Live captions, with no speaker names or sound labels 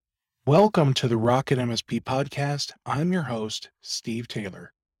Welcome to the Rocket MSP podcast. I'm your host, Steve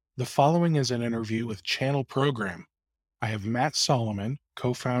Taylor. The following is an interview with Channel Program. I have Matt Solomon,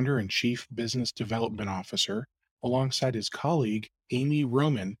 co founder and chief business development officer, alongside his colleague, Amy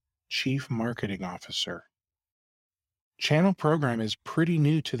Roman, chief marketing officer. Channel Program is pretty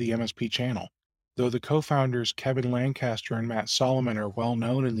new to the MSP channel, though the co founders, Kevin Lancaster and Matt Solomon, are well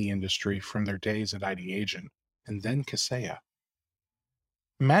known in the industry from their days at ID Agent and then Kaseya.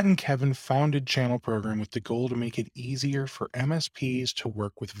 Matt and Kevin founded Channel Program with the goal to make it easier for MSPs to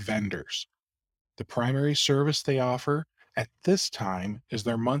work with vendors. The primary service they offer at this time is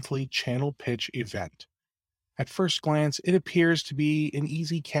their monthly channel pitch event. At first glance, it appears to be an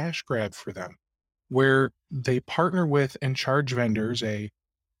easy cash grab for them, where they partner with and charge vendors a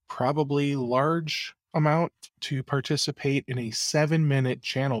probably large amount to participate in a 7-minute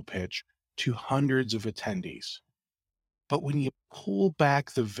channel pitch to hundreds of attendees. But when you pull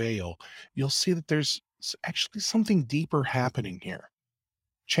back the veil, you'll see that there's actually something deeper happening here.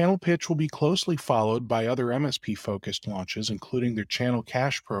 Channel Pitch will be closely followed by other MSP focused launches, including their Channel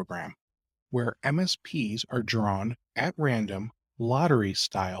Cash program, where MSPs are drawn at random, lottery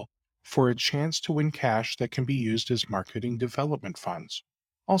style, for a chance to win cash that can be used as marketing development funds,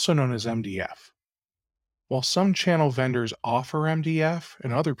 also known as MDF. While some channel vendors offer MDF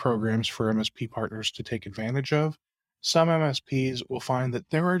and other programs for MSP partners to take advantage of, some MSPs will find that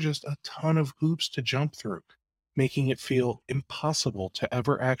there are just a ton of hoops to jump through, making it feel impossible to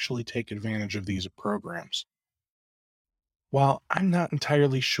ever actually take advantage of these programs. While I'm not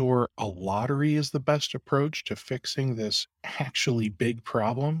entirely sure a lottery is the best approach to fixing this actually big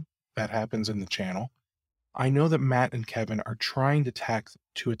problem that happens in the channel, I know that Matt and Kevin are trying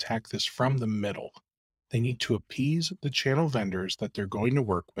to attack this from the middle. They need to appease the channel vendors that they're going to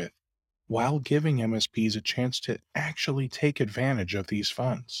work with while giving MSPs a chance to actually take advantage of these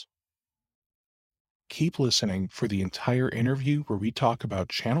funds. Keep listening for the entire interview where we talk about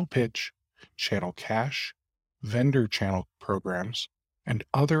channel pitch, channel cash, vendor channel programs, and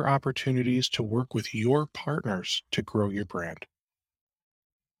other opportunities to work with your partners to grow your brand.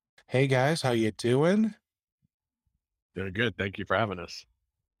 Hey guys, how you doing? Doing good. Thank you for having us.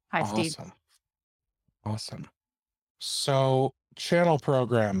 Hi, Steve. Awesome. So, channel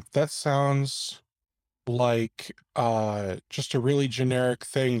program, that sounds like just a really generic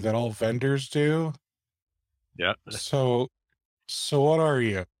thing that all vendors do. Yeah. So what are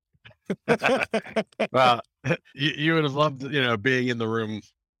you? Well, you would have loved, being in the room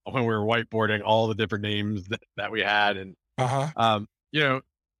when we were whiteboarding all the different names that we had. And, Uh-huh. you know,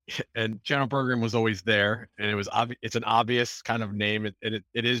 and channel program was always there, and it was it's an obvious kind of name. It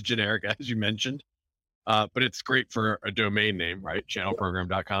is generic, as you mentioned. But it's great for a domain name, right?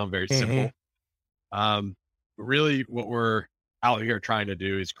 Channelprogram.com, very simple. Really what we're out here trying to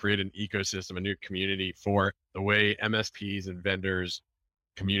do is create an ecosystem, a new community for the way MSPs and vendors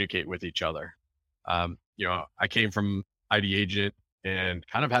communicate with each other. I came from ID Agent and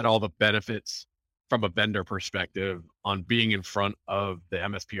kind of had all the benefits from a vendor perspective on being in front of the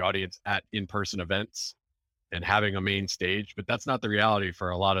MSP audience at in-person events and having a main stage, but that's not the reality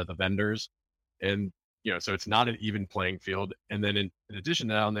for a lot of the vendors. And so it's not an even playing field. And then in addition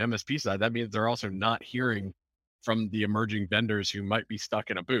to that, on the MSP side, that means they're also not hearing from the emerging vendors who might be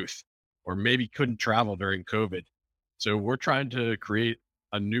stuck in a booth or maybe couldn't travel during COVID. So we're trying to create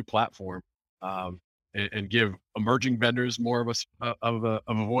a new platform and give emerging vendors more of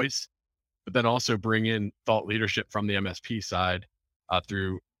a voice, but then also bring in thought leadership from the MSP side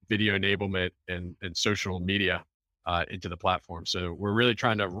through video enablement and social media into the platform. So we're really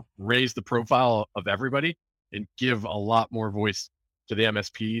trying to raise the profile of everybody and give a lot more voice to the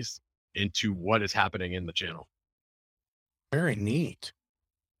MSPs into what is happening in the channel. Very neat.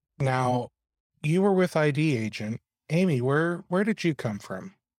 Now, you were with ID Agent. Amy, where did you come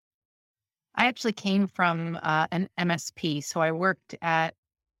from? I actually came from an MSP. So I worked at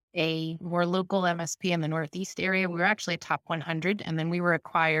a more local MSP in the Northeast area. We were actually a top 100, and then we were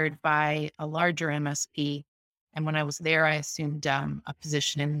acquired by a larger MSP. And when I was there, I assumed a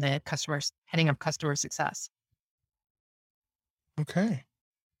position in the heading of customer success. Okay.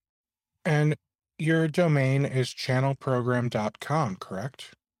 And your domain is channelprogram.com,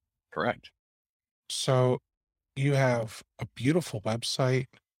 correct? Correct. So you have a beautiful website,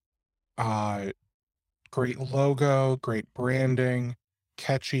 great logo, great branding,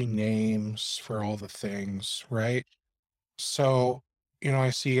 catchy names for all the things, right? So,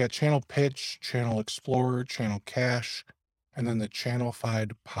 I see a channel pitch, channel explorer, channel cache, and then the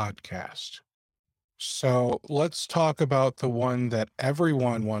channelfied podcast. So let's talk about the one that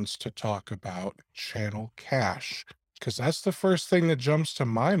everyone wants to talk about, channel cache. Because that's the first thing that jumps to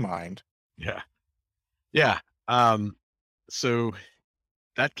my mind. Yeah. Yeah. Um, so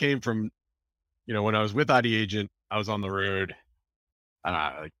that came from, when I was with ID Agent, I was on the road,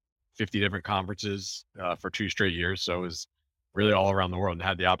 like 50 different conferences for 2 straight years. So it was really all around the world and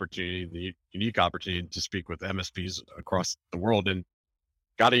had the opportunity, the unique opportunity to speak with MSPs across the world and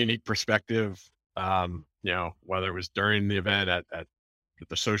got a unique perspective. Whether it was during the event at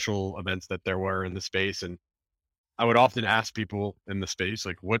the social events that there were in the space. And I would often ask people in the space,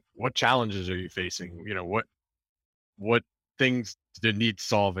 like, what challenges are you facing? What things did need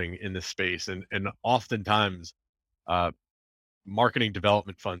solving in this space? And oftentimes, uh, marketing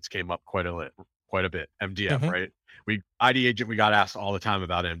development funds came up quite a bit. MDF, Hmm. right? We ID Agent, we got asked all the time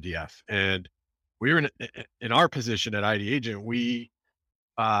about MDF, and we were in our position at ID Agent. We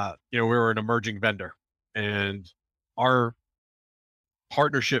were an emerging vendor, and our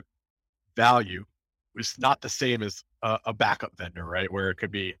partnership value was not the same as a backup vendor, right? Where it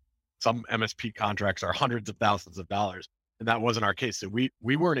could be some MSP contracts are hundreds of thousands of dollars, and that wasn't our case. So we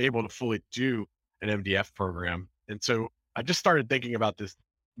weren't able to fully do an MDF program, and so I just started thinking about this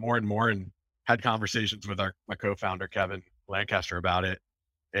more and more, and had conversations with my co-founder Kevin Lancaster about it.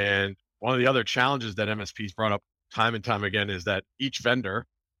 And one of the other challenges that MSPs brought up time and time again is that each vendor,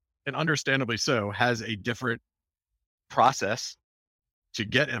 and understandably so, has a different process to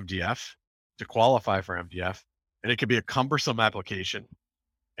get MDF, to qualify for MDF, and it can be a cumbersome application.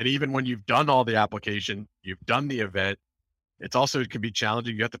 And even when you've done all the application, you've done the event, it can be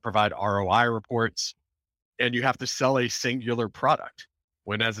challenging. You have to provide ROI reports, and you have to sell a singular product.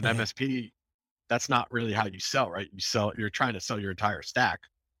 When as an Hmm. MSP, that's not really how you sell, right? You're trying to sell your entire stack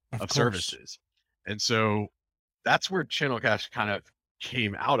Of of course. services. And so that's where Channel Cash kind of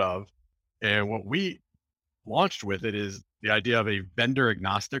came out of. And what we launched with it is the idea of a vendor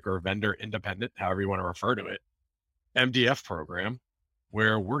agnostic or vendor independent, however you want to refer to it, MDF program,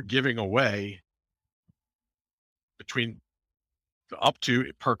 where we're giving away between up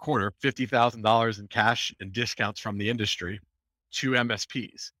to per quarter $50,000 in cash and discounts from the industry to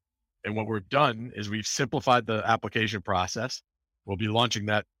MSPs. And what we've done is we've simplified the application process. We'll be launching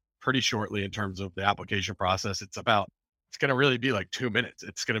that pretty shortly in terms of the application process. It's going to really be like 2 minutes.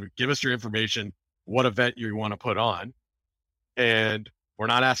 It's going to give us your information, what event you want to put on. And we're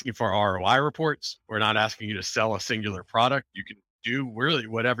not asking for ROI reports. We're not asking you to sell a singular product. You can do really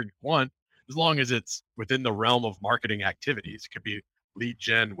whatever you want as long as it's within the realm of marketing activities. It could be lead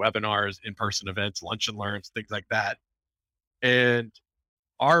gen, webinars, in person events, lunch and learns, things like that. And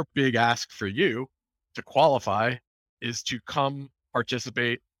our big ask for you to qualify is to come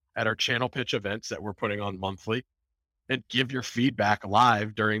participate at our channel pitch events that we're putting on monthly and give your feedback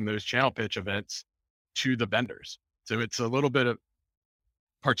live during those channel pitch events to the vendors. So it's a little bit of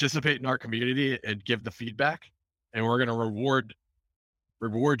participate in our community and give the feedback, and we're going to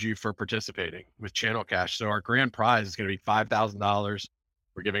reward you for participating with Channel Cash. So our grand prize is going to be $5,000.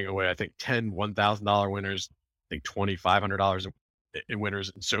 We're giving away, I think, 10 $1,000 winners, I think $2,500 in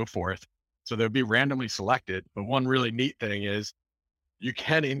winners, and so forth. So they'll be randomly selected. But one really neat thing is you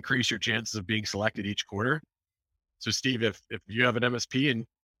can increase your chances of being selected each quarter. So Steve, if you have an MSP and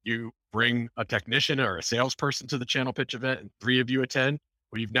you bring a technician or a salesperson to the channel pitch event and three of you attend,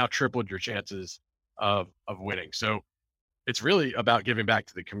 well, you've now tripled your chances of winning. So it's really about giving back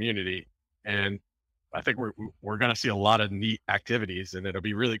to the community. And I think we're going to see a lot of neat activities, and it'll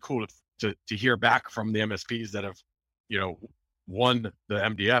be really cool to hear back from the MSPs that have, you know, won the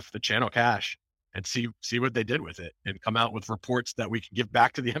MDF, the channel cash, and see what they did with it, and come out with reports that we can give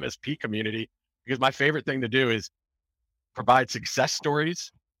back to the MSP community. Because my favorite thing to do is provide success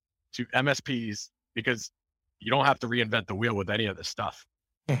stories to MSPs, because you don't have to reinvent the wheel with any of this stuff.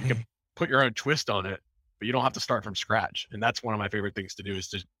 You can Hmm. put your own twist on it, but you don't have to start from scratch. And that's one of my favorite things to do, is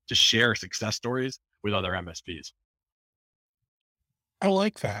to share success stories with other MSPs. I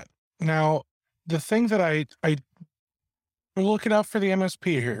like that. Now, the thing that we're looking out for the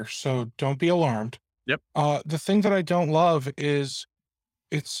MSP here, so don't be alarmed. Yep. The thing that I don't love is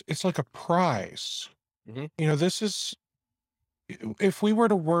it's like a prize. Hmm. This is if we were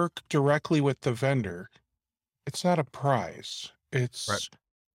to work directly with the vendor, it's not a prize. Right. It's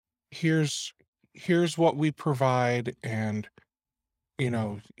here's here's what we provide, and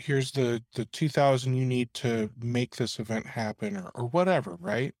here's the 2000 you need to make this event happen, or whatever,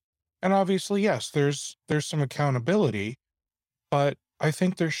 right? And obviously, yes, there's some accountability, but I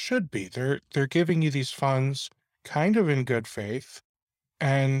think there should be. They're giving you these funds kind of in good faith,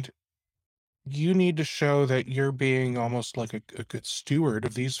 and you need to show that you're being almost like a good steward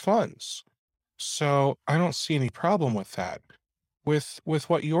of these funds. So I don't see any problem with that. With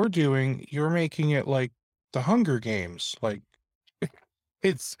what you're doing, you're making it like the Hunger Games. Like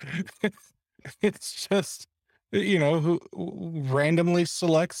it's it's just who randomly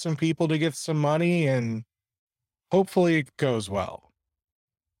select some people to get some money, and hopefully it goes well.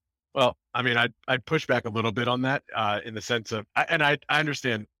 Well, I mean, I'd push back a little bit on that in the sense of, and I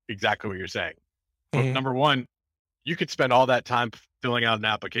understand exactly what you're saying. But Mhm. number one, you could spend all that time filling out an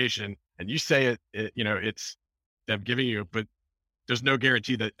application, and you say it's them giving you, but there's no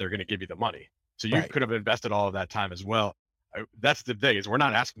guarantee that they're going to give you the money. So you Right. could have invested all of that time as well. That's the thing, is we're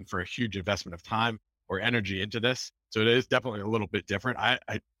not asking for a huge investment of time or energy into this. So it is definitely a little bit different. I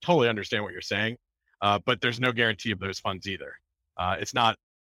totally understand what you're saying, but there's no guarantee of those funds either. It's not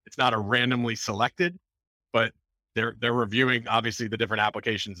a randomly selected, but they're reviewing obviously the different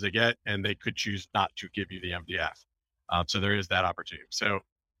applications they get, and they could choose not to give you the MDF. So there is that opportunity. So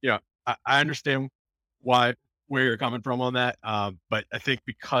yeah, I understand where you're coming from on that, but I think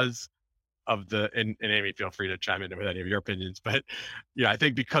because of and Amy, feel free to chime in with any of your opinions, but I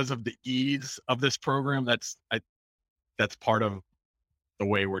think because of the ease of this program, that's part of the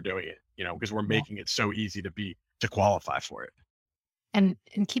way we're doing it. Because we're Yeah. making it so easy to qualify for it. And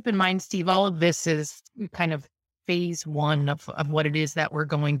keep in mind, Steve, all of this is kind of phase one of what it is that we're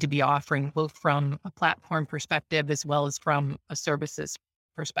going to be offering, both from a platform perspective as well as from a services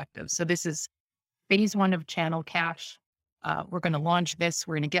perspective. So this is phase one of Channel Cash. We're going to launch this.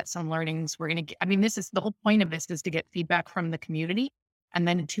 We're going to get some learnings. We're going to get, I mean, this is the whole point of this, is to get feedback from the community and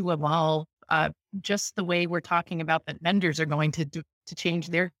then to evolve just the way we're talking about that vendors are going to change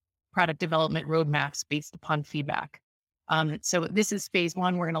their product development roadmaps based upon feedback. So this is phase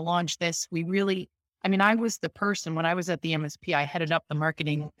one. We're going to launch this. I was the person when I was at the MSP, I headed up the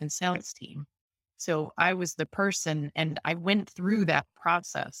marketing and sales team. So I was the person, and I went through that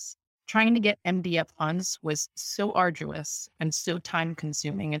process. Trying to get MDF funds was so arduous and so time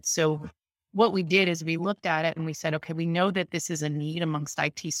consuming. And so what we did is we looked at it and we said, okay, we know that this is a need amongst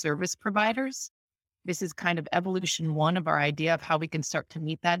IT service providers. This is kind of evolution one of our idea of how we can start to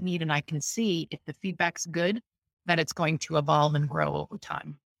meet that need. And I can see, if the feedback's good, that it's going to evolve and grow over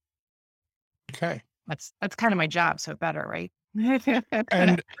time. Okay. That's kind of my job. So better, right?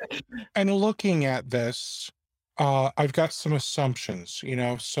 And looking at this, I've got some assumptions.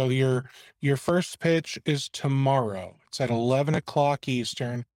 So your first pitch is tomorrow. It's at 11 o'clock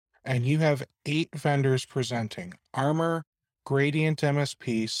Eastern, and you have 8 vendors presenting: Armor, Gradient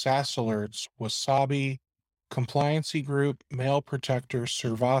MSP, SAS Alerts, Wasabi, Compliancy Group, Mail Protector,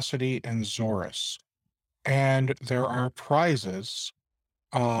 Servosity, and Zorus. And there are prizes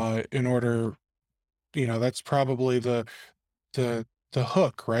in order. That's probably the the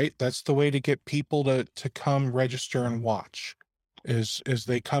hook, right? That's the way to get people to come register and watch. Is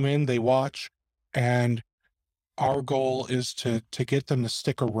they come in, they watch, and our goal is to get them to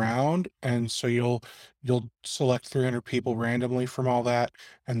stick around. And so you'll select 300 people randomly from all that,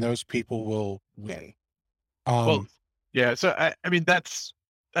 and those people will win. Well, Um, yeah. So I mean, that's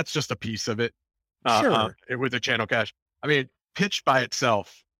just a piece of it. sure. With the channel cache, I mean, pitch by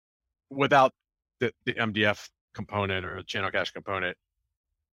itself without the MDF component or channel cache component,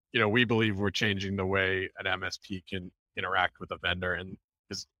 we believe we're changing the way an MSP can interact with a vendor, and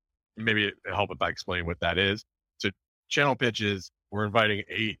is maybe it'll help if I explain what that is. So channel pitches, we're inviting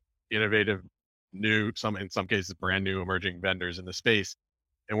 8 innovative, new, in some cases brand new emerging vendors in the space,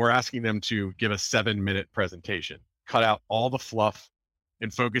 and we're asking them to give a 7-minute presentation, cut out all the fluff,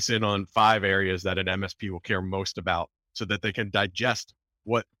 and focus in on 5 areas that an MSP will care most about, so that they can digest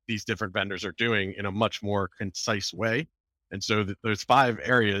what these different vendors are doing in a much more concise way. And so those 5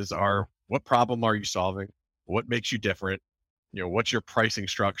 areas are: what problem are you solving? What makes you different? What's your pricing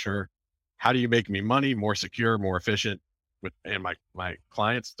structure? How do you make me money more secure, more efficient and my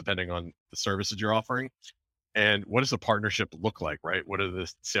clients, depending on the services you're offering? And what does the partnership look like, right? What are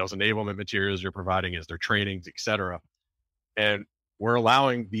the sales enablement materials you're providing? Is there trainings, et cetera? And we're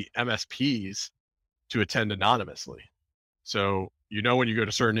allowing the MSPs to attend anonymously. So, when you go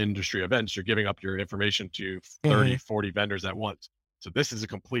to certain industry events, you're giving up your information to 30, Mhm. 40 vendors at once. So this is a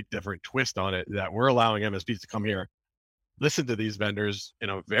complete different twist on it, that we're allowing MSPs to come here, listen to these vendors in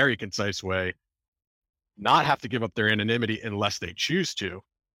a very concise way, not have to give up their anonymity unless they choose to,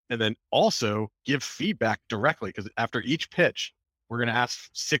 and then also give feedback directly. Because after each pitch, we're going to ask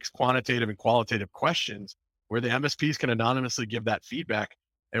 6 quantitative and qualitative questions where the MSPs can anonymously give that feedback.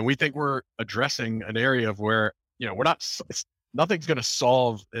 And we think we're addressing an area of where, we're not, nothing's going to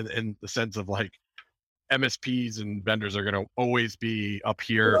solve in the sense of like MSPs and vendors are going to always be up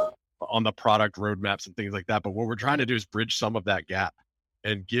here on the product roadmaps and things like that. But what we're trying to do is bridge some of that gap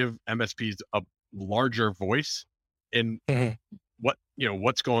and give MSPs a larger voice in Mhm.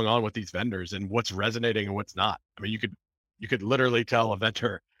 what's going on with these vendors and what's resonating and what's not. I mean, you could literally tell a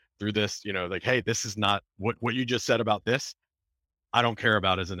vendor through this, like, hey, this is not what you just said about this. I don't care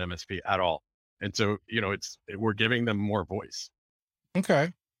about as an MSP at all. And so, we're giving them more voice.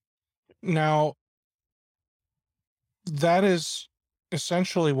 Okay. Now, that is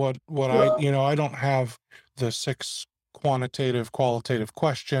essentially what I don't have the 6 qualitative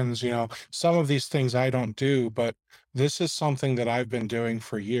questions. Some of these things I don't do, but this is something that I've been doing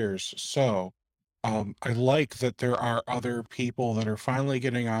for years. So I like that there are other people that are finally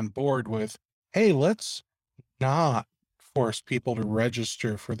getting on board with, hey, let's not force people to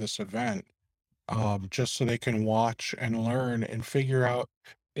register for this event, just so they can watch and learn and figure out,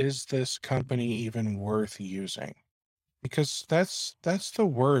 is this company even worth using? Because that's the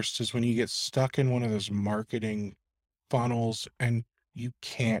worst, is when you get stuck in one of those marketing funnels and you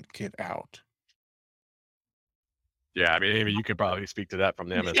can't get out. Yeah, I mean, Amy, you could probably speak to that from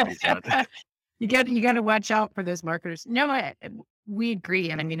the MSP side. You got to watch out for those marketers. No, we agree.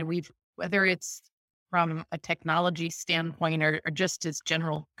 And I mean, whether it's from a technology standpoint or just as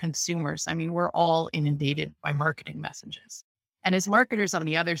general consumers, I mean, we're all inundated by marketing messages. And as marketers on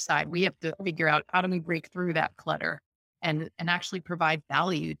the other side, we have to figure out, how do we break through that clutter and actually provide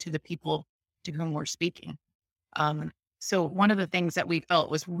value to the people to whom we're speaking. So one of the things that we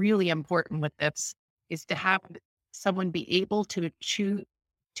felt was really important with this is to have someone be able to choose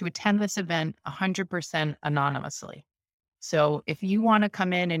to attend this event 100% anonymously. So if you want to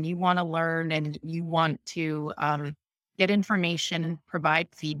come in and you want to learn and you want to get information, provide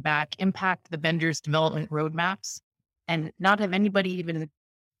feedback, impact the vendor's development roadmaps, and not have anybody even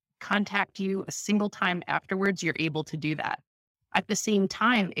contact you a single time afterwards, you're able to do that. At the same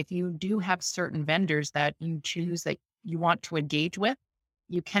time, if you do have certain vendors that you choose that you want to engage with,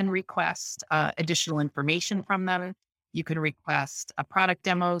 you can request additional information from them. You can request a product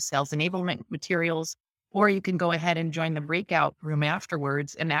demo, sales enablement materials, or you can go ahead and join the breakout room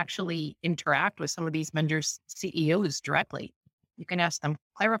afterwards and actually interact with some of these vendors' CEOs directly. You can ask them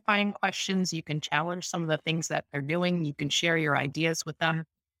clarifying questions. You can challenge some of the things that they're doing. You can share your ideas with them.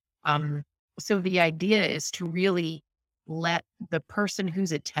 So the idea is to really let the person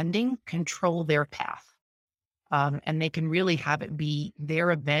who's attending control their path. And they can really have it be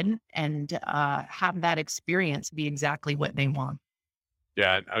their event and have that experience be exactly what they want.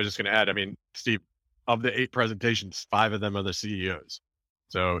 Yeah, I was just going to add, I mean, Steve, of the 8 presentations, 5 of them are the CEOs.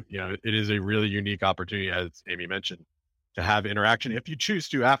 So, it is a really unique opportunity, as Amy mentioned, to have interaction, if you choose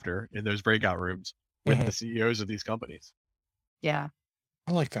to, after in those breakout rooms with the CEOs of these companies. Yeah.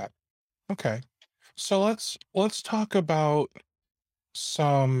 I like that. Okay. So let's talk about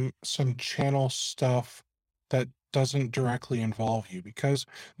some channel stuff that doesn't directly involve you, because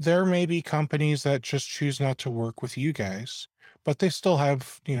there may be companies that just choose not to work with you guys, but they still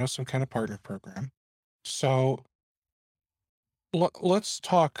have, some kind of partner program. So let's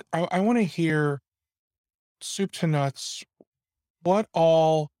talk. I want to hear, soup to nuts, what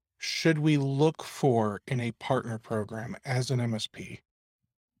all should we look for in a partner program as an MSP?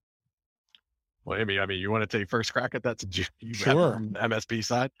 Well, Amy, I mean, you want to take first crack at that since you have Sure. from the MSP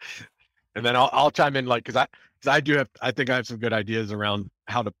side, and then I'll chime in, like, because I think I have some good ideas around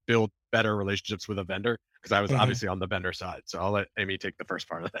how to build better relationships with a vendor, because I was obviously on the vendor side. So I'll let Amy take the first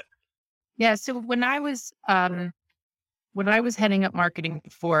part of that. Yeah. So when I was heading up marketing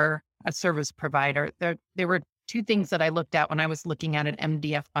for a service provider, there were 2 things that I looked at when I was looking at an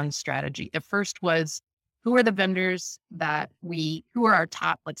MDF fund strategy. The first was, who are the vendors who are our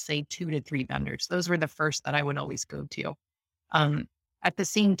top, let's say 2 to 3 vendors. Those were the first that I would always go to. At the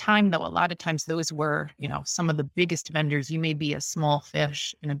same time, though, a lot of times those were, some of the biggest vendors. You may be a small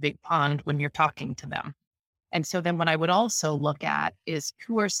fish in a big pond when you're talking to them. And so then what I would also look at is,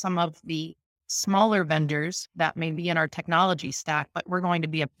 who are some of the smaller vendors that may be in our technology stack, but we're going to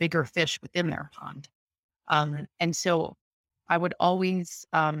be a bigger fish within their pond. And so I would always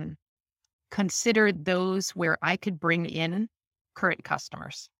consider those where I could bring in current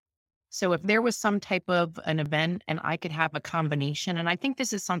customers. So if there was some type of an event and I could have a combination, and I think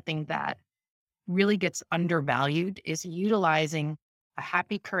this is something that really gets undervalued, is utilizing a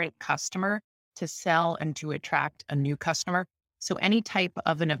happy current customer to sell and to attract a new customer. So any type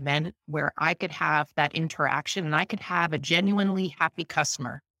of an event where I could have that interaction and I could have a genuinely happy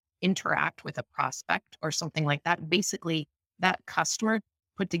customer interact with a prospect or something like that. Basically, that customer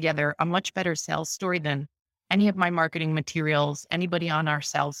put together a much better sales story than any of my marketing materials, anybody on our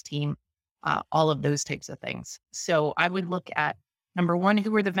sales team, all of those types of things. So I would look at, number one,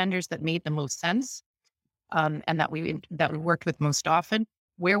 who were the vendors that made the most sense, and that we worked with most often.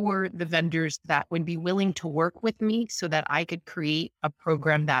 where were the vendors that would be willing to work with me so that I could create a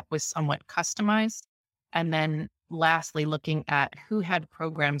program that was somewhat customized. And then lastly, looking at who had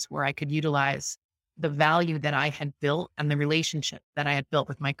programs where I could utilize the value that I had built and the relationship that I had built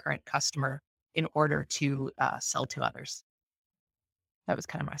with my current customer in order to sell to others. That was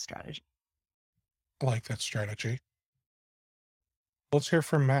kind of my strategy. I like that strategy. Let's hear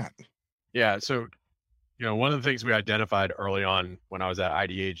from Matt. Yeah. So, one of the things we identified early on when I was at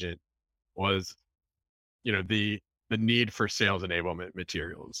ID Agent was, the need for sales enablement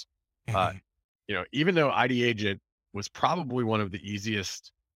materials. Uh, Mhm. Even though ID Agent was probably one of the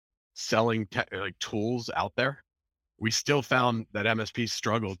easiest selling tools out there, we still found that MSPs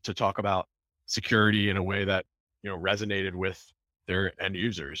struggled to talk about security in a way that, resonated with their end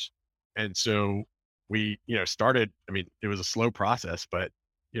users. And so we, started, I mean, it was a slow process, but,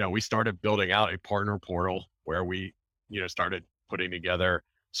 we started building out a partner portal where we, started putting together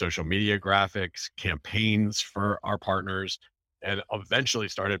social media graphics, campaigns for our partners, and eventually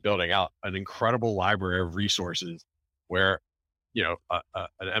started building out an incredible library of resources where, an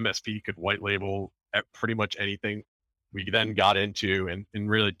MSP could white label pretty much anything. We then got into, and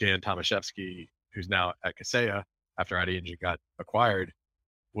really Dan Tomaszewski, who's now at Kaseya after ID Agent got acquired,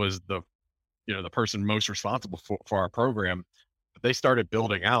 was the person most responsible for our program. But they started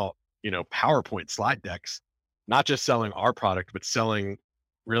building out, PowerPoint slide decks, not just selling our product, but selling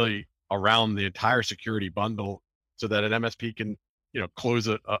really around the entire security bundle so that an MSP can, close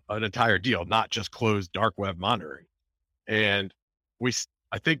an entire deal, not just close dark web monitoring. And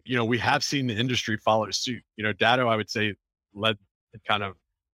I think, we have seen the industry follow suit. Datto, I would say, led kind of,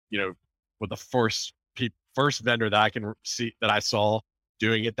 with the first vendor that I can see that I saw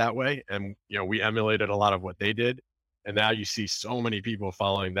doing it that way. And, we emulated a lot of what they did. And now you see so many people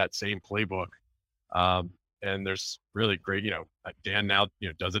following that same playbook. And there's really great, like Dan now,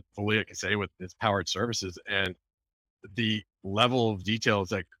 does it fully, I can say, with his powered services, and the level of details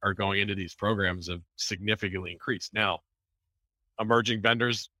that are going into these programs have significantly increased. Now, emerging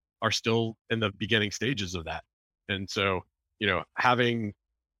vendors are still in the beginning stages of that. And so, having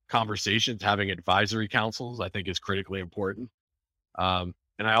conversations, having advisory councils, I think is critically important.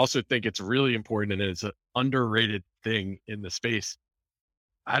 And I also think it's really important, and it's an underrated thing in the space.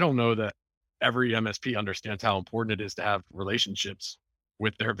 I don't know that every MSP understands how important it is to have relationships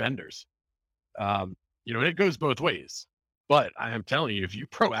with their vendors. And it goes both ways. But I am telling you, if you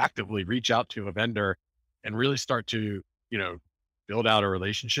proactively reach out to a vendor and really start to, build out a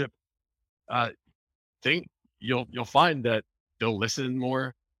relationship, think you'll find that they'll listen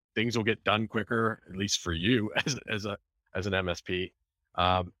more, things will get done quicker, at least for you as an MSP.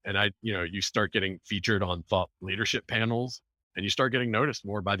 And you start getting featured on thought leadership panels, and you start getting noticed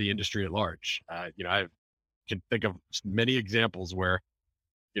more by the industry at large. I can think of many examples where,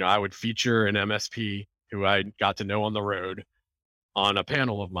 I would feature an MSP who I got to know on the road on a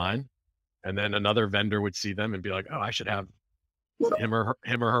panel of mine, and then another vendor would see them and be like, "Oh, I should have him or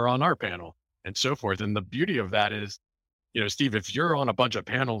her on our panel," and so forth. And the beauty of that is, Steve, if you're on a bunch of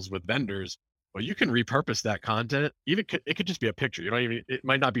panels with vendors, well, you can repurpose that content. It could just be a picture. It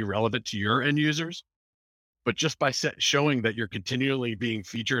might not be relevant to your end users, but just by showing that you're continually being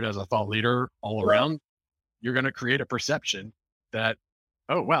featured as a thought leader all around, you're going to create a perception that,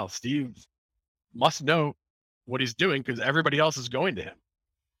 oh, wow, Steve must know what he's doing because everybody else is going to him.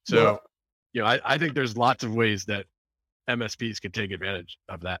 So, I think there's lots of ways that MSPs can take advantage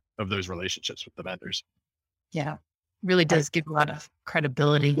of those relationships with the vendors. Yeah, really does give a lot of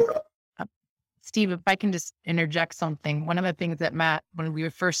credibility. Steve, if I can just interject something, one of the things that Matt, when we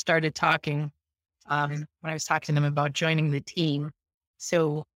first started talking, when I was talking to them about joining the team,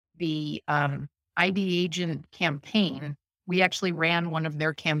 so the ID Agent campaign, we actually ran one of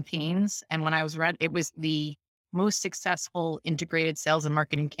their campaigns. And when I was it was the most successful integrated sales and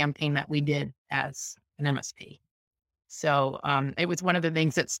marketing campaign that we did as an MSP. So it was one of the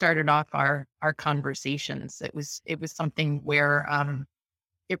things that started off our conversations. It was something where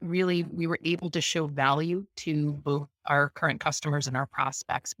we were able to show value to both our current customers and our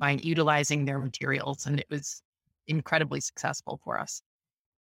prospects by utilizing their materials. And it was incredibly successful for us.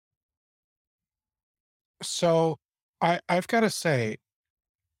 So I've got to say,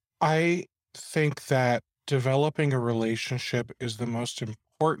 I think that developing a relationship is the most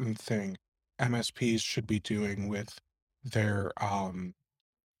important thing MSPs should be doing their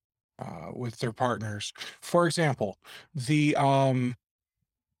with their partners. For example, the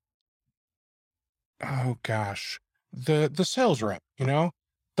oh gosh, the sales rep,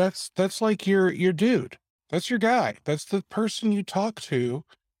 that's like your dude. That's your guy. That's the person you talk to,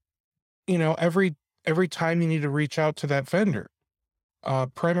 every time you need to reach out to that vendor.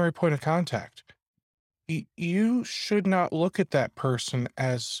 primary point of contact. You should not look at that person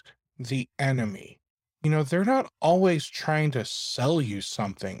as the enemy. They're not always trying to sell you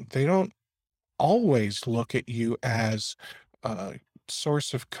something. They don't always look at you as a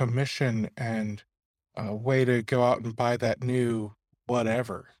source of commission and a way to go out and buy that new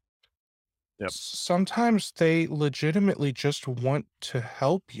whatever. Yep. Sometimes they legitimately just want to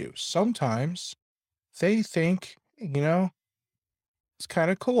help you. Sometimes they think, it's kind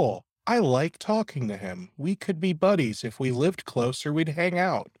of cool. I like talking to him. We could be buddies. If we lived closer, we'd hang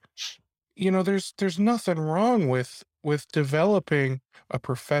out. There's nothing wrong with developing a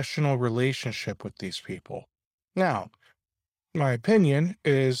professional relationship with these people. Now, my opinion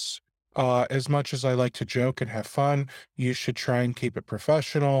is, as much as I like to joke and have fun, you should try and keep it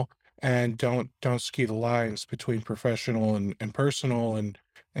professional and don't ski the lines between professional and personal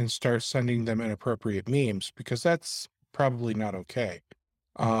and start sending them inappropriate memes because that's probably not okay.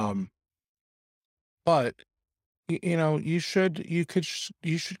 Um, but you should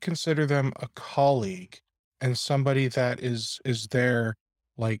consider them a colleague and somebody that is there,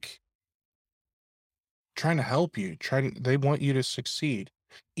 like, trying to help you, they want you to succeed.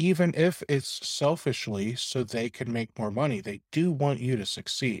 Even if it's selfishly so they can make more money, they do want you to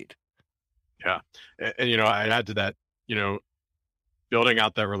succeed. Yeah. And, I add to that, you know, building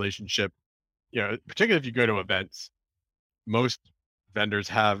out that relationship, particularly if you go to events, most vendors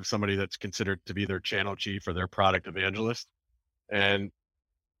have somebody that's considered to be their channel chief or their product evangelist. And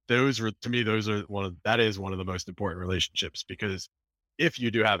to me, that is one of the most important relationships because if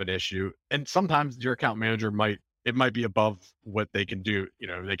you do have an issue, and sometimes your account manager it might be above what they can do,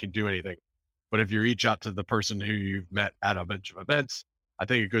 they can do anything. But if you reach out to the person who you've met at a bunch of events, I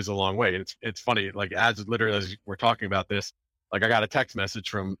think it goes a long way. And it's funny, like as we're talking about this, like I got a text message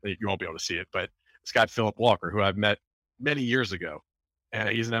from, you won't be able to see it, but this guy, Philip Walker, who I've met many years ago, and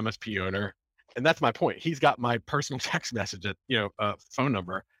he's an MSP owner. And that's my point. He's got my personal text message at, phone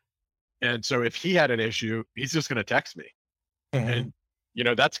number. And so if he had an issue, he's just going to text me. Mhm.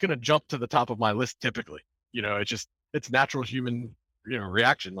 And, that's going to jump to the top of my list typically. It's natural human,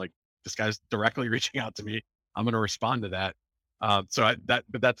 reaction. Like this guy's directly reaching out to me. I'm going to respond to that.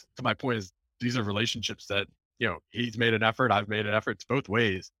 But that's to my point is these are relationships that, he's made an effort. I've made an effort. It's both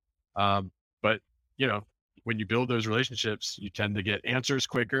ways. But, when you build those relationships, you tend to get answers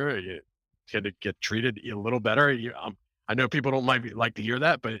quicker. You tend to get treated a little better. I know people don't like to hear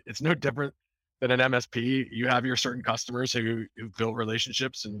that, but it's no different than an MSP. You have your certain customers who build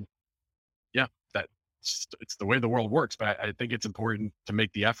relationships, and yeah, it's the way the world works. But I think it's important to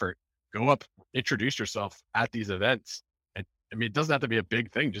make the effort. Go up, introduce yourself at these events, and I mean, it doesn't have to be a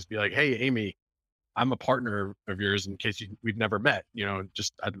big thing. Just be like, "Hey, Amy, I'm a partner of yours. In case we've never met,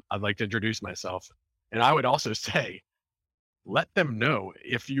 I'd like to introduce myself." And I would also say, let them know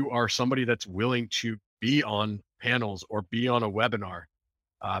if you are somebody that's willing to be on panels or be on a webinar,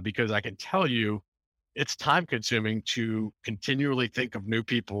 because I can tell you it's time consuming to continually think of new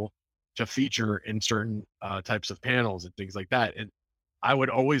people to feature in certain types of panels and things like that. And I would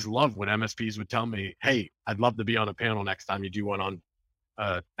always love when MSPs would tell me, "Hey, I'd love to be on a panel next time you do one on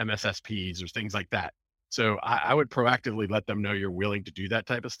MSSPs or things like that." So I would proactively let them know you're willing to do that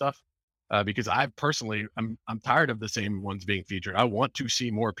type of stuff. Because I'm tired of the same ones being featured. I want to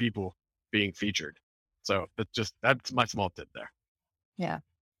see more people being featured. So that's my small tip there. Yeah.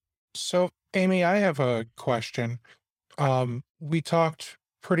 So, Amy, I have a question. We talked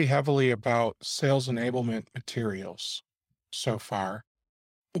pretty heavily about sales enablement materials so far.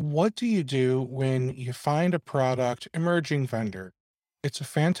 What do you do when you find a product, emerging vendor? It's a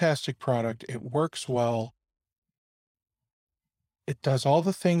fantastic product. It works well. It does all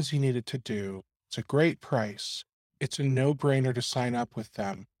the things you need it to do. It's a great price. It's a no-brainer to sign up with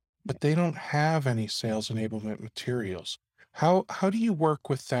them, but they don't have any sales enablement materials. How do you work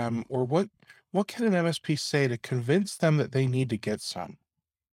with them, or what can an MSP say to convince them that they need to get some?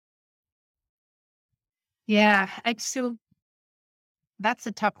 Yeah. So that's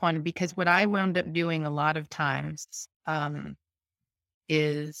a tough one because what I wound up doing a lot of times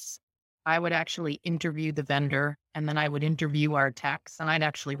is I would actually interview the vendor and then I would interview our techs and I'd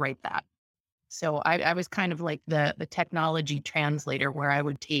actually write that. So I was kind of like the technology translator where I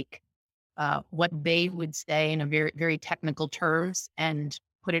would take what they would say in a very, very technical terms and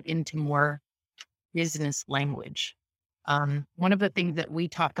put it into more business language. One of the things that we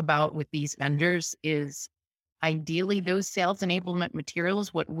talk about with these vendors is ideally those sales enablement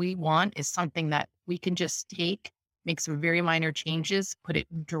materials. What we want is something that we can just take, make some very minor changes, put it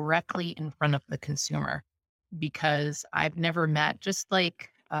directly in front of the consumer. Because I've never met, just like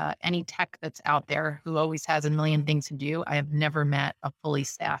any tech that's out there who always has a million things to do. I have never met a fully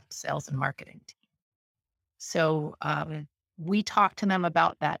staffed sales and marketing team. So we talk to them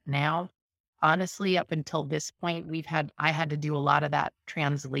about that now. Honestly, up until this point, I had to do a lot of that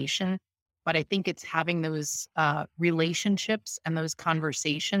translation, but I think it's having those relationships and those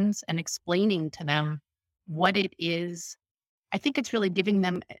conversations and explaining to them what it is. I think it's really giving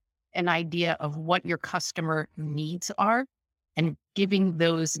them an idea of what your customer needs are and giving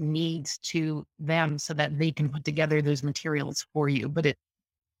those needs to them so that they can put together those materials for you. But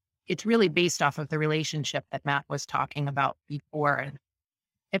it's really based off of the relationship that Matt was talking about before. And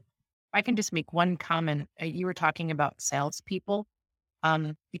if I can just make one comment, you were talking about salespeople,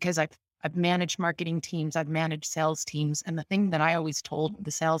 because I've managed marketing teams, I've managed sales teams. And the thing that I always told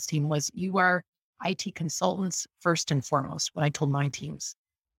the sales team was, you are IT consultants first and foremost, what I told my teams.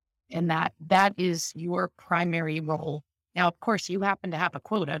 And that is your primary role. Now, of course, you happen to have a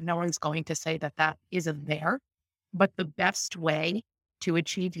quota. No one's going to say that isn't there. But the best way to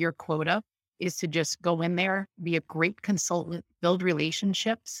achieve your quota is to just go in there, be a great consultant, build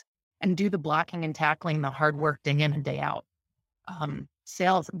relationships, and do the blocking and tackling, the hard work day in and day out.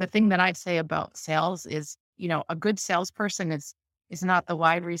 Sales, the thing that I say about sales is, a good salesperson is not the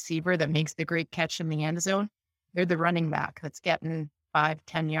wide receiver that makes the great catch in the end zone. They're the running back that's getting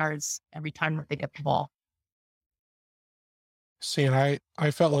 5-10 yards every time that they get the ball. See, and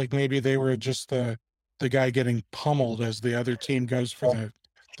I felt like maybe they were just the guy getting pummeled as the other team goes for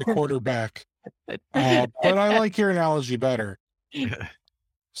the quarterback. But I like your analogy better.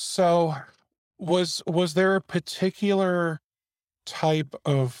 So was there a particular type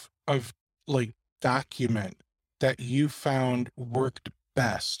of like document that you found worked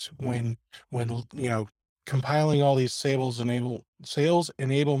best when compiling all these sales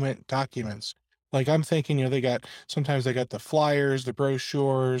enablement documents? Like, I'm thinking, sometimes they got the flyers, the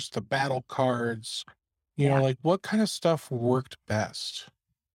brochures, the battle cards, like what kind of stuff worked best?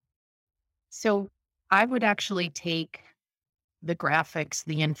 So I would actually take the graphics,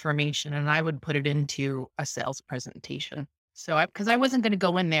 the information, and I would put it into a sales presentation. So because I wasn't going to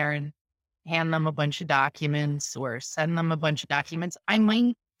go in there and hand them a bunch of documents or send them a bunch of documents. I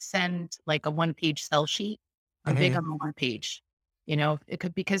might send like a 1-page sell sheet, a big on 1 page.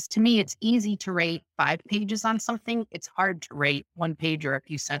 Because to me, it's easy to rate 5 pages on something. It's hard to rate 1 page or a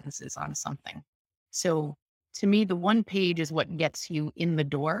few sentences on something. So to me, the 1 page is what gets you in the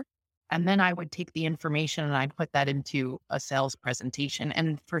door. And then I would take the information and I'd put that into a sales presentation.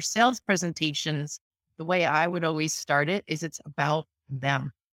 And for sales presentations, the way I would always start it is it's about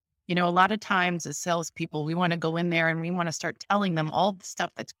them. A lot of times as salespeople, we want to go in there and we want to start telling them all the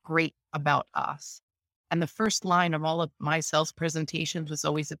stuff that's great about us. And the first line of all of my sales presentations was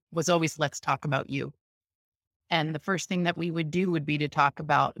always, let's talk about you. And the first thing that we would do would be to talk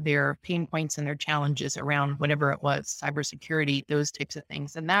about their pain points and their challenges around whatever it was, cybersecurity, those types of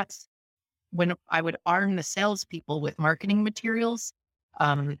things. And that's when I would arm the salespeople with marketing materials.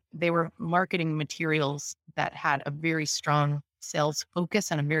 They were marketing materials that had a very strong sales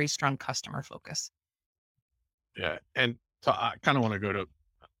focus and a very strong customer focus. Yeah. And so I kind of want to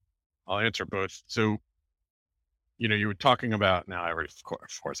I'll answer both. So, you were talking about, now I already, of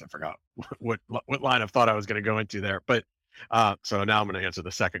course I forgot what line of thought I was going to go into there, but so now I'm going to answer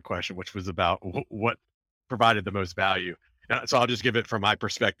the second question, which was about what provided the most value. So I'll just give it from my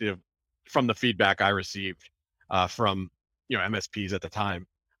perspective, from the feedback I received from, MSPs at the time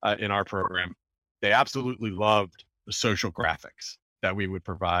in our program. They absolutely loved the social graphics that we would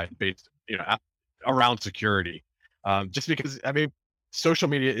provide based, around security. Just because, social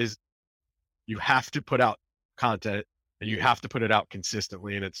media is, you have to put out content and you have to put it out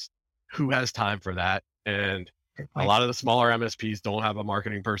consistently, and it's who has time for that. And a lot of the smaller MSPs don't have a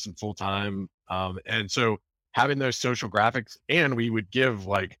marketing person full time. And so having those social graphics, and we would give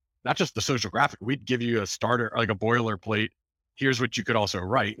not just the social graphic, we'd give you a starter, like a boilerplate. Here's what you could also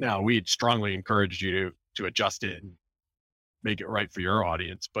write. Now, we'd strongly encourage you to adjust it and make it right for your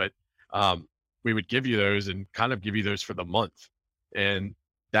audience. But we would give you those and kind of give you those for the month. And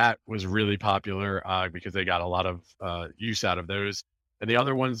that was really popular because they got a lot of use out of those. And the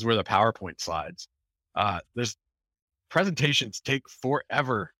other ones were the PowerPoint slides. There's presentations take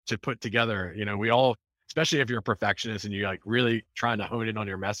forever to put together. We all, especially if you're a perfectionist and you're really trying to hone in on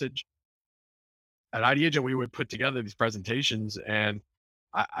your message. At IDAgent, we would put together these presentations, and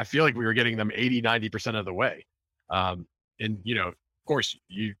I feel like we were getting them 80-90% of the way. And, of course,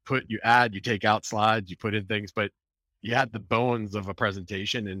 you add, you take out slides, you put in things, but you had the bones of a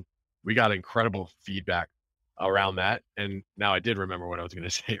presentation, and we got incredible feedback around that. And now I did remember what I was going to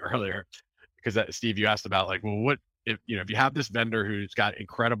say earlier, because Steve, you asked about if you have this vendor who's got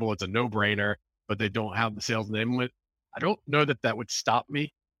incredible, it's a no-brainer, but they don't have the sales enablement, I don't know that that would stop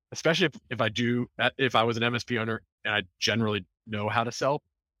me, especially if I was an MSP owner and I generally know how to sell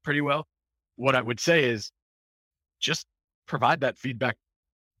pretty well. What I would say is just provide that feedback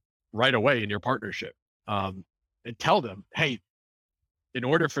right away in your partnership, and tell them, hey, in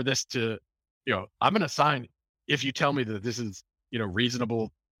order for this to, I'm going to sign if you tell me that this is,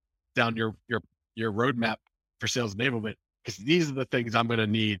 reasonable down your roadmap for sales enablement, because these are the things I'm going to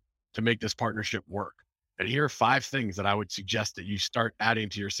need to make this partnership work. And here are 5 things that I would suggest that you start adding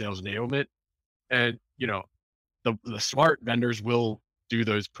to your sales enablement. And, the smart vendors will do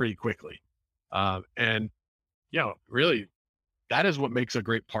those pretty quickly. And, really that is what makes a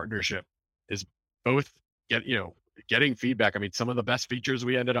great partnership, is both getting feedback. I mean, some of the best features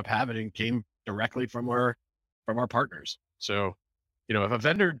we ended up having came directly from our partners. So, if a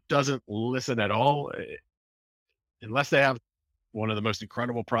vendor doesn't listen at all, unless they have one of the most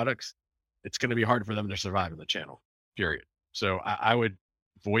incredible products, it's going to be hard for them to survive in the channel, period. So I would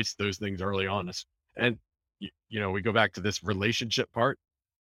voice those things early on. And, we go back to this relationship part.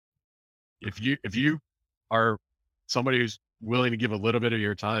 If you are somebody who's willing to give a little bit of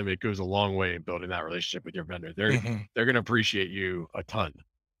your time, it goes a long way in building that relationship with your vendor. They're going to appreciate you a ton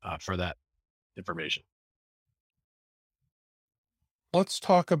for that information. Let's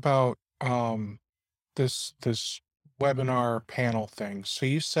talk about this webinar panel thing. So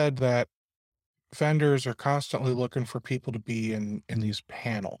you said that vendors are constantly looking for people to be in these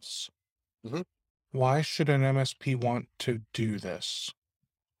panels. Mhm. Why should an MSP want to do this?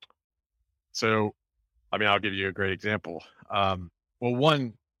 So, I mean, I'll give you a great example. Well,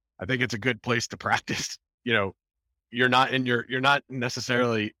 one, I think it's a good place to practice. You're not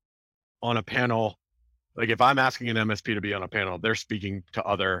necessarily on a panel. Like if I'm asking an MSP to be on a panel, they're speaking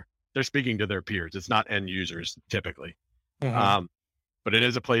to their peers. It's not end users typically. Mhm. But it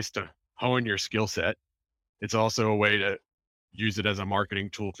is a place to hone your skill set. It's also a way to use it as a marketing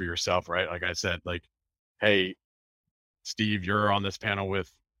tool for yourself, right? Like I said, like, hey, Steve, you're on this panel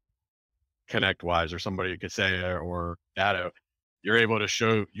with ConnectWise or somebody could say, or Datto. You're able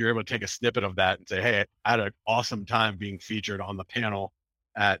to take a snippet of that and say, hey, I had an awesome time being featured on the panel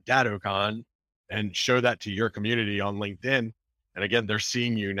at DattoCon, and show that to your community on LinkedIn. And again, they're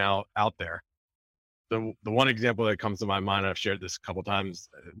seeing you now out there. The one example that comes to my mind, I've shared this a couple of times,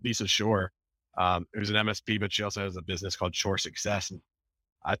 Lisa Shore, it was an MSP, but she also has a business called Shore Success. And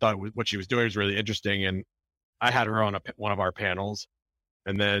I thought what she was doing was really interesting. And I had her on one of our panels,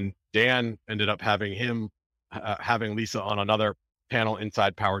 and then Dan ended up having Lisa on another panel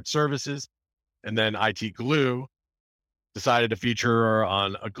inside Powered Services. And then IT Glue decided to feature her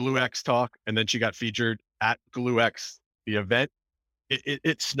on a GlueX talk. And then she got featured at GlueX, the event.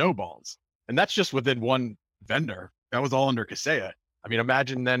 It snowballs. And that's just within one vendor. That was all under Kaseya. I mean,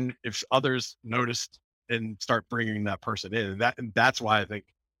 imagine then if others noticed and start bringing that person in. And that's why I think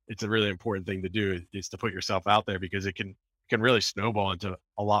it's a really important thing to do, is to put yourself out there, because it can really snowball into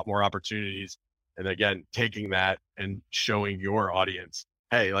a lot more opportunities. And again, taking that and showing your audience,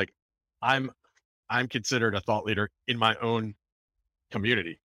 hey, like I'm considered a thought leader in my own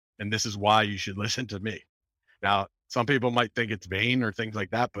community, and this is why you should listen to me. Now, some people might think it's vain or things like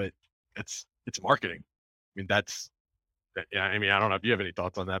that, but it's marketing. I mean, yeah. I mean, I don't know if you have any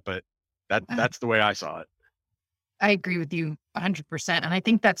thoughts on that, but that's the way I saw it. I agree with you 100%. And I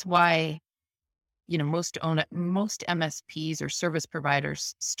think that's why, most MSPs or service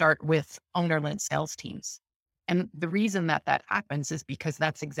providers start with owner-led sales teams. And the reason that happens is because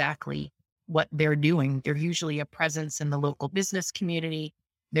that's exactly what they're doing. They're usually a presence in the local business community.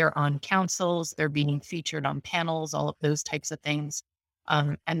 They're on councils, they're being featured on panels, all of those types of things.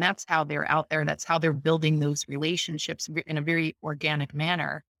 And that's how they're out there. That's how they're building those relationships in a very organic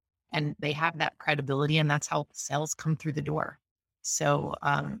manner. And they have that credibility, and that's how sales come through the door. So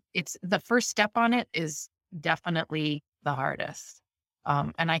it's the first step on it is definitely the hardest.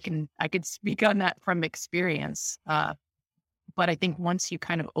 And I could speak on that from experience. But I think once you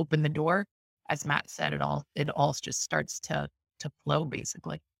kind of open the door, as Matt said, it all just starts to flow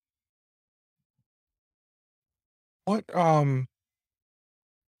basically. What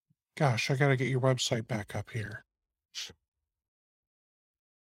gosh, I gotta get your website back up here.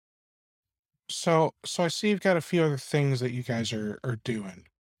 So I see you've got a few other things that you guys are doing.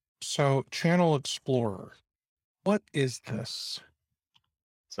 So Channel Explorer, what is this?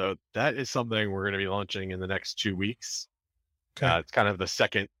 So that is something we're going to be launching in the next 2 weeks. Okay. It's kind of the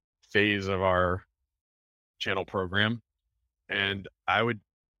second phase of our channel program. And I would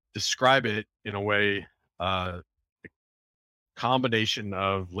describe it in a way, a combination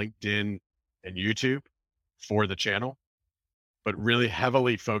of LinkedIn and YouTube for the channel, but really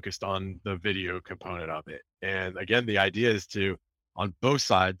heavily focused on the video component of it. And again, the idea is to, on both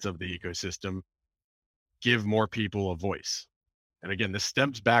sides of the ecosystem, give more people a voice. And again, this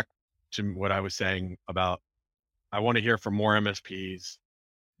stems back to what I was saying about I want to hear from more MSPs.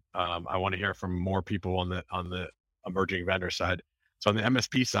 I want to hear from more people on the emerging vendor side. So on the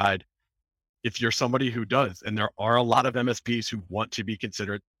MSP side, if you're somebody who does, and there are a lot of MSPs who want to be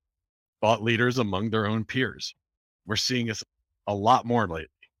considered thought leaders among their own peers, we're seeing this a lot more lately,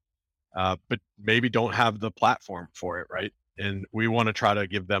 but maybe don't have the platform for it, right? And we want to try to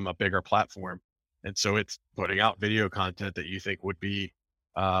give them a bigger platform. And so it's putting out video content that you think would be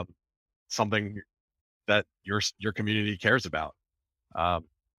um, something that your community cares about.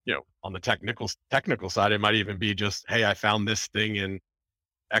 On the technical side, it might even be just, hey, I found this thing in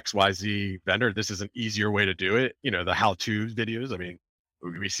XYZ vendor. This is an easier way to do it. The how-to videos. I mean,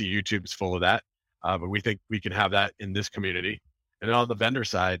 we see YouTube's full of that, but we think we can have that in this community. And then on the vendor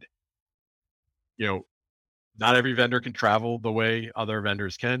side, not every vendor can travel the way other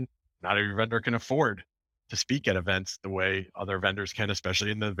vendors can. Not every vendor can afford to speak at events the way other vendors can,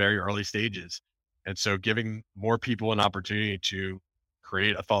 especially in the very early stages. And so giving more people an opportunity to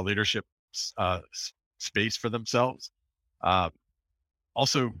create a thought leadership space for themselves.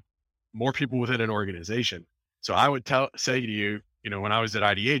 Also, more people within an organization. So I would say to you, when I was at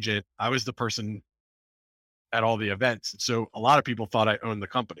ID Agent, I was the person at all the events. So a lot of people thought I owned the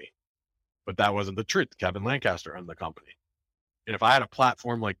company, but that wasn't the truth. Kevin Lancaster owned the company. And if I had a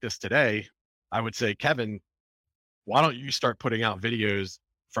platform like this today, I would say, Kevin, why don't you start putting out videos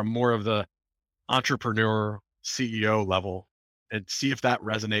from more of the entrepreneur CEO level and see if that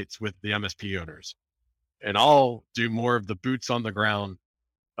resonates with the MSP owners. And I'll do more of the boots on the ground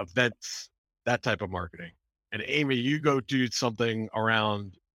events, that type of marketing. And Amy, you go do something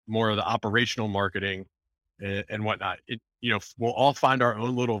around more of the operational marketing and whatnot. We'll all find our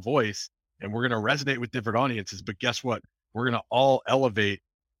own little voice and we're going to resonate with different audiences. But guess what? We're going to all elevate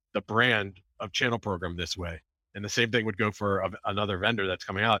the brand of Channel Program this way. And the same thing would go for another vendor that's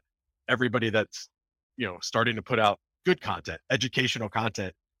coming out. Everybody that's, starting to put out good content, educational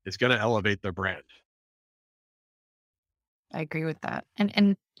content is going to elevate their brand. I agree with that.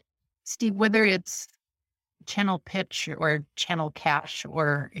 And Steve, whether it's Channel Pitch or Channel Cache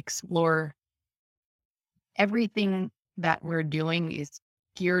or Explore, everything that we're doing is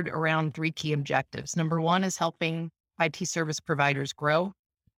geared around three key objectives. Number one is helping IT service providers grow.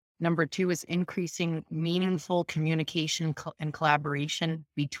 Number two is increasing meaningful communication and collaboration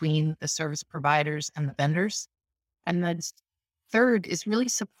between the service providers and the vendors. And then third is really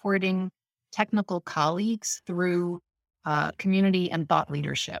supporting technical colleagues through community and thought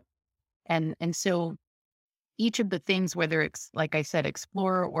leadership. And so each of the things, whether it's, like I said,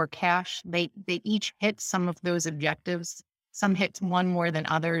 Explore or Cache, they each hit some of those objectives. Some hits one more than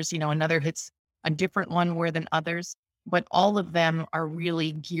others, another hits a different one more than others. But all of them are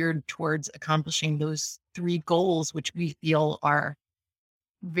really geared towards accomplishing those three goals, which we feel are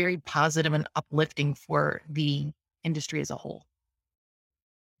very positive and uplifting for the industry as a whole.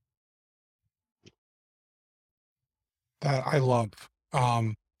 That I love.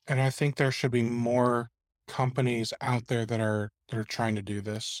 And I think there should be more companies out there that are trying to do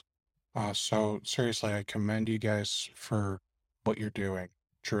this. So seriously, I commend you guys for what you're doing,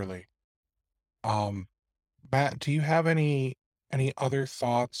 truly. Matt, do you have any other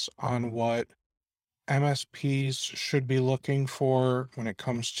thoughts on what MSPs should be looking for when it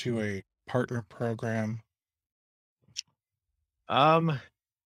comes to a partner program? I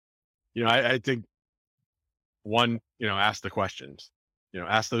think one, ask the questions,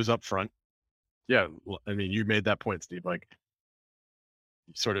 ask those up front. Yeah. I mean, you made that point, Steve, like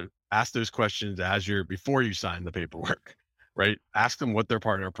sort of ask those questions before you sign the paperwork, right? Ask them what their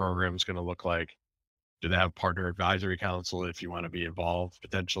partner program is going to look like. Do they have partner advisory council if you want to be involved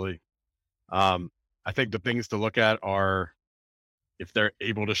potentially? I think the things to look at are if they're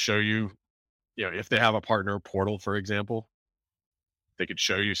able to show you, if they have a partner portal, for example, they could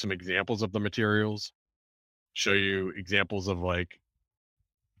show you some examples of the materials, show you examples of like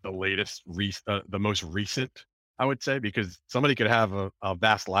the latest, the most recent, I would say, because somebody could have a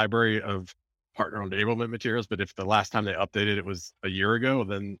vast library of partner enablement materials, but if the last time they updated it was a year ago,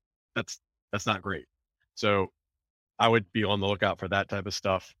 then that's not great. So I would be on the lookout for that type of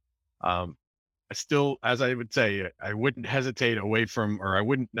stuff. I still, as I would say, I wouldn't hesitate I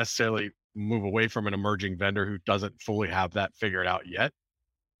wouldn't necessarily move away from an emerging vendor who doesn't fully have that figured out yet,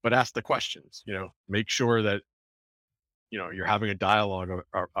 but ask the questions, make sure that, you're having a dialogue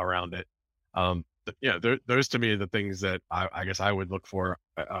around it. Those to me are the things that I guess I would look for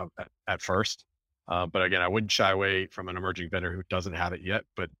at first. But again, I wouldn't shy away from an emerging vendor who doesn't have it yet.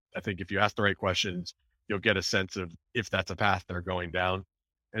 But I think if you ask the right questions, you'll get a sense of if that's a path they're going down.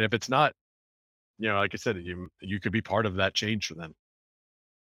 And if it's not, like I said, you could be part of that change for them.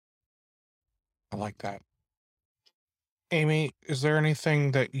 I like that. Amy, is there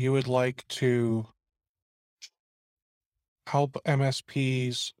anything that you would like to help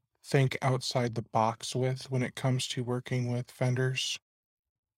MSPs think outside the box with when it comes to working with vendors?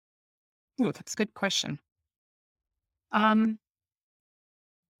 Ooh, that's a good question. Um,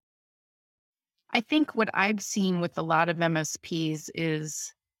 I think what I've seen with a lot of MSPs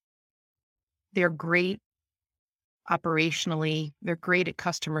is they're great operationally, they're great at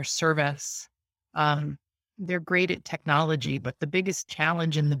customer service, um, they're great at technology, but the biggest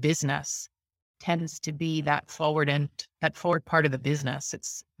challenge in the business tends to be that forward part of the business.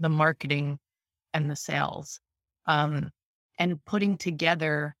 It's the marketing and the sales. Um, and putting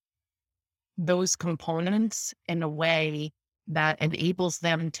together those components in a way that enables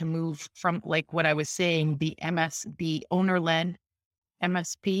them to move from, like what I was saying, the owner-led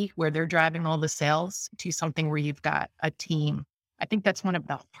MSP where they're driving all the sales to something where you've got a team. I think that's one of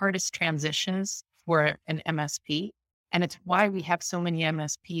the hardest transitions for an MSP. And it's why we have so many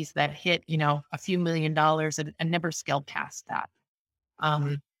MSPs that hit, a few $1 million and never scale past that.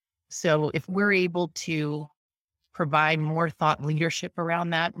 So if we're able to provide more thought leadership around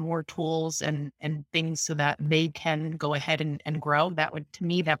that, more tools and things so that they can go ahead and grow, to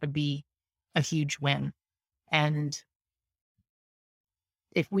me, that would be a huge win. And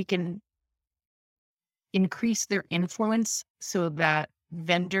if we can increase their influence so that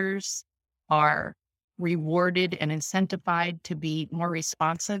vendors are rewarded and incentivized to be more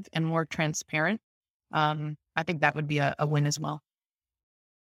responsive and more transparent, I think that would be a win as well.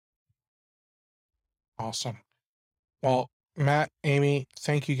 Awesome. Well, Matt, Amy,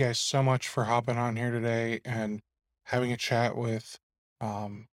 thank you guys so much for hopping on here today and having a chat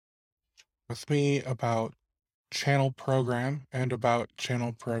um, with me about channel program and about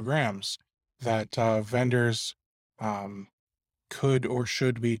channel programs that vendors um, could or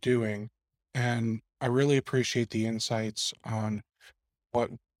should be doing. And I really appreciate the insights on what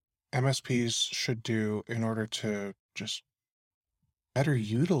MSPs should do in order to just better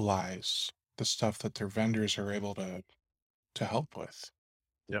utilize the stuff that their vendors are able to help with.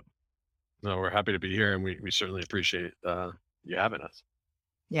 Yep. No, we're happy to be here, and we certainly appreciate you having us.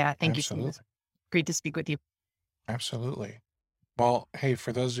 Yeah. Thank you, Steve. Absolutely. Great to speak with you. Absolutely. Well, hey,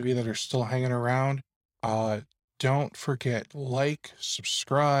 for those of you that are still hanging around, uh, don't forget, like,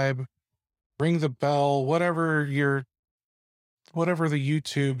 subscribe, ring the bell, whatever the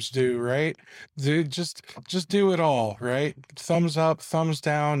YouTubes do, right? Just do it all, right? Thumbs up, thumbs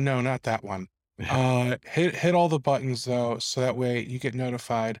down. No, not that one. Hit all the buttons though, so that way you get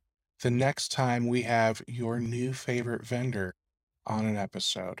notified the next time we have your new favorite vendor on an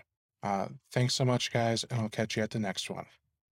episode. Thanks so much, guys, and I'll catch you at the next one.